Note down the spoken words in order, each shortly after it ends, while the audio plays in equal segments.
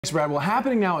Thanks, Brad. Well,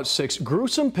 happening now at 6,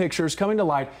 gruesome pictures coming to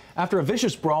light after a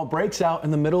vicious brawl breaks out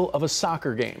in the middle of a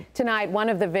soccer game. Tonight, one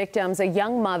of the victims, a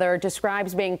young mother,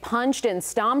 describes being punched and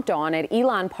stomped on at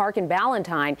Elon Park in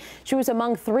Ballantyne. She was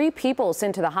among 3 people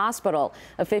sent to the hospital.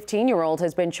 A 15-year-old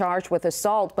has been charged with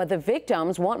assault, but the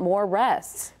victims want more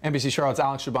arrests. NBC Charlotte's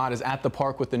Alex Shabbat is at the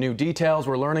park with the new details.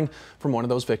 We're learning from one of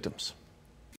those victims.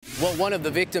 Well, one of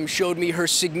the victims showed me her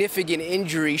significant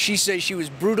injury. She says she was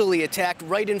brutally attacked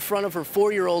right in front of her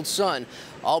 4-year-old son,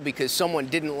 all because someone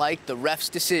didn't like the ref's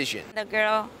decision. The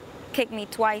girl kicked me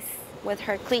twice with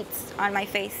her cleats on my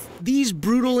face. These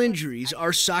brutal injuries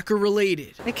are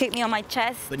soccer-related. They kicked me on my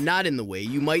chest. But not in the way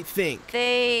you might think.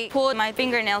 They pulled my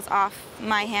fingernails off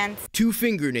my hands. 2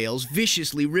 fingernails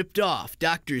viciously ripped off.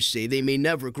 Doctors say they may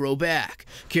never grow back.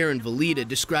 Karen Valita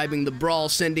describing the brawl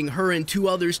sending her and 2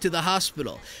 others to the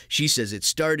hospital. She says it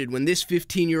started when this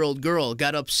 15-year-old girl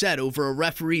got upset over a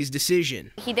referee's decision.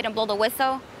 He didn't blow the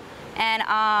whistle,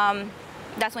 and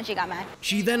that's when she got mad.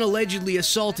 She then allegedly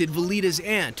assaulted Valita's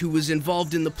aunt, who was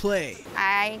involved in the play.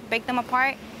 I break them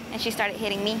apart, and she started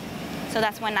hitting me. So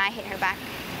that's when I hit her back.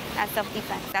 That's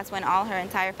self-defense. That's when all her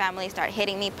entire family started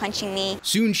hitting me, punching me.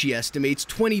 Soon she estimates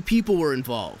 20 people were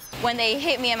involved. When they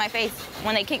hit me in my face,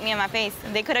 when they kicked me in my face,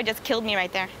 they could have just killed me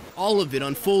right there. All of it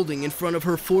unfolding in front of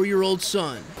her 4-year-old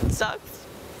son. It sucks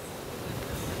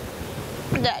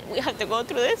that we have to go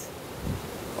through this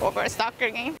over a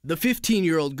soccer game. The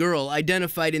 15-year-old girl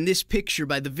identified in this picture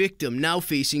by the victim now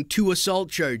facing 2 assault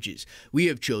charges. We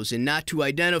have chosen not to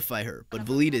identify her, but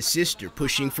Valita's sister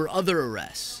pushing for other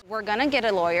arrests. We're gonna get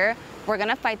a lawyer. We're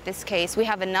gonna fight this case. We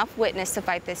have enough witness to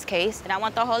fight this case. And I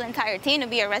want the whole entire team to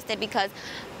be arrested because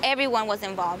everyone was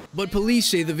involved. But police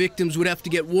say the victims would have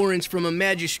to get warrants from a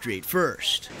magistrate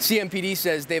first. CMPD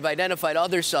says they've identified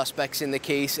other suspects in the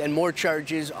case and more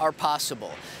charges are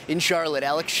possible. In Charlotte,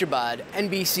 Alex Shabbat,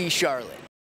 NBC Charlotte.